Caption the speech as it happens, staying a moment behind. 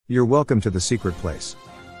You're welcome to the secret place,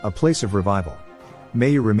 a place of revival. May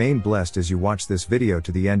you remain blessed as you watch this video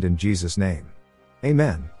to the end in Jesus' name.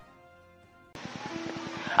 Amen.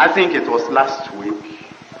 I think it was last week.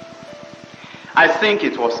 I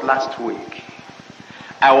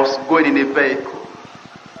was going in a vehicle,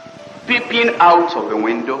 peeping out of the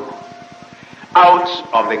window,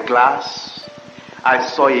 out of the glass. I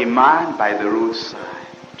saw a man by the roadside.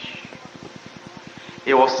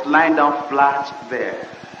 He was lying down flat there.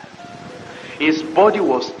 His body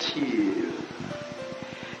was still.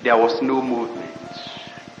 There was no movement.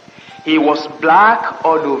 He was black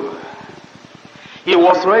all over. He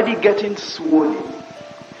was already getting swollen.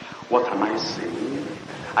 What am I saying?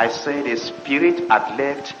 I said his spirit had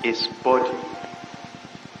left his body.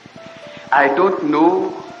 I don't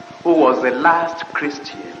know who was the last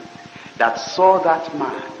Christian that saw that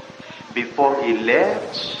man before he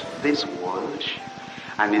left this world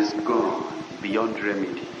and is gone beyond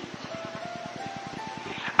remedy.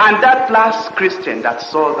 And that last Christian that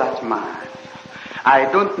saw that man, I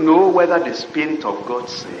don't know whether the Spirit of God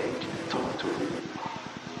said, talk to him.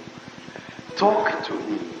 Talk to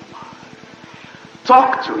him.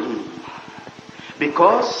 Talk to him.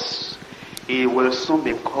 Because he will soon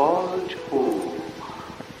be called home.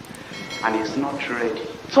 And he's not ready.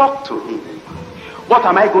 Talk to him. What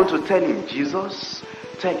am I going to tell him, Jesus?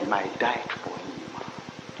 Tell him I died for him.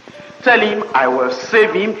 Tell him I will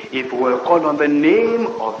save him if he will call on the name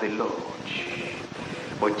of the Lord.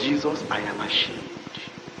 But Jesus, I am ashamed.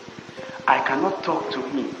 I cannot talk to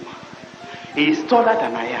him. He is taller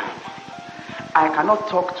than I am. I cannot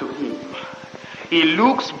talk to him. He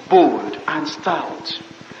looks bold and stout.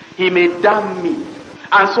 He may damn me.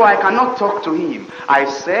 And so I cannot talk to him. I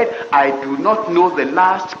said, I do not know the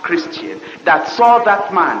last Christian that saw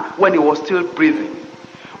that man when he was still breathing,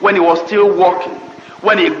 when he was still walking,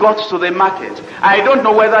 when he got to the market. I don't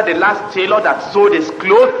know whether the last tailor that sewed his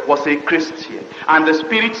clothes was a Christian. And the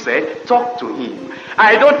Spirit said, talk to him.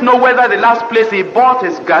 I don't know whether the last place he bought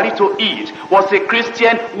his gari to eat was a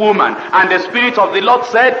Christian woman. And the Spirit of the Lord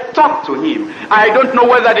said, talk to him. I don't know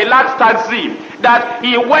whether the last taxi that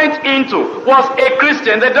he went into was a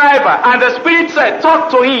Christian, the driver. And the Spirit said, talk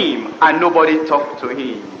to him. And nobody talked to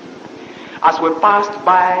him. As we passed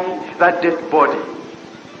by that dead body,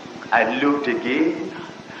 I looked again,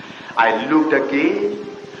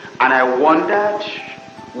 and I wondered,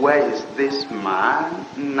 where is this man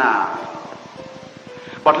now?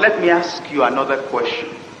 But let me ask you another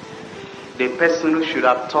question. The person who should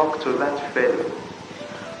have talked to that fellow,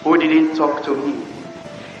 who didn't talk to him,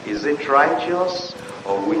 is it righteous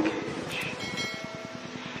or wicked?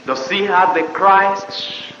 Does he have the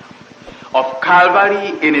Christ of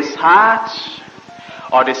Calvary in his heart,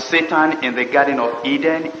 or the Satan in the Garden of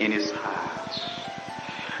Eden in his heart?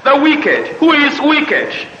 The wicked. Who is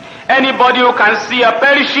wicked? Anybody who can see a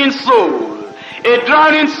perishing soul, a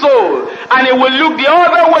drowning soul, and he will look the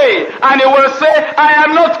other way and he will say, I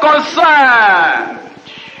am not concerned.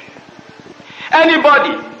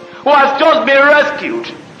 Anybody who has just been rescued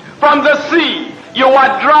from the sea, you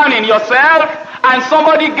were drowning yourself and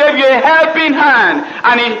somebody gave you a helping hand,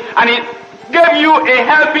 and he gave you a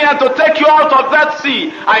helping hand to take you out of that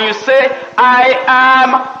sea, and you say, I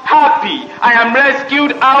am happy. I am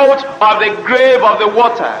rescued out of the grave of the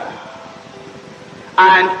water.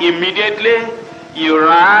 And immediately you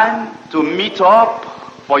ran to meet up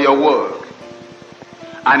for your work.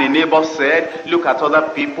 And a neighbor said, look at other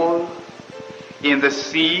people in the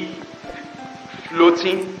sea,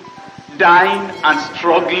 floating, dying and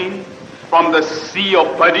struggling from the sea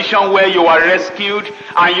of perdition where you were rescued.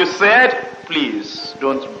 And you said, please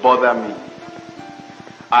don't bother me.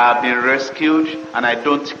 I have been rescued and I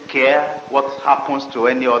don't care what happens to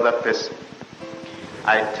any other person.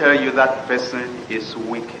 I tell you, that person is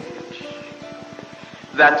wicked.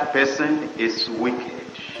 That person is wicked.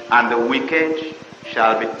 And the wicked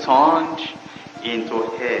shall be turned into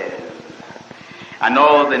hell. And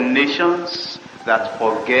all the nations that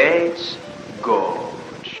forget God.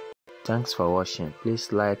 Thanks for watching.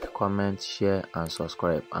 Please like, comment, share and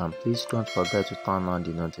subscribe, and please don't forget to turn on the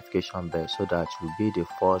notification bell so that you'll be the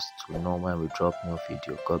first to know when we drop new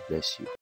video. God bless you.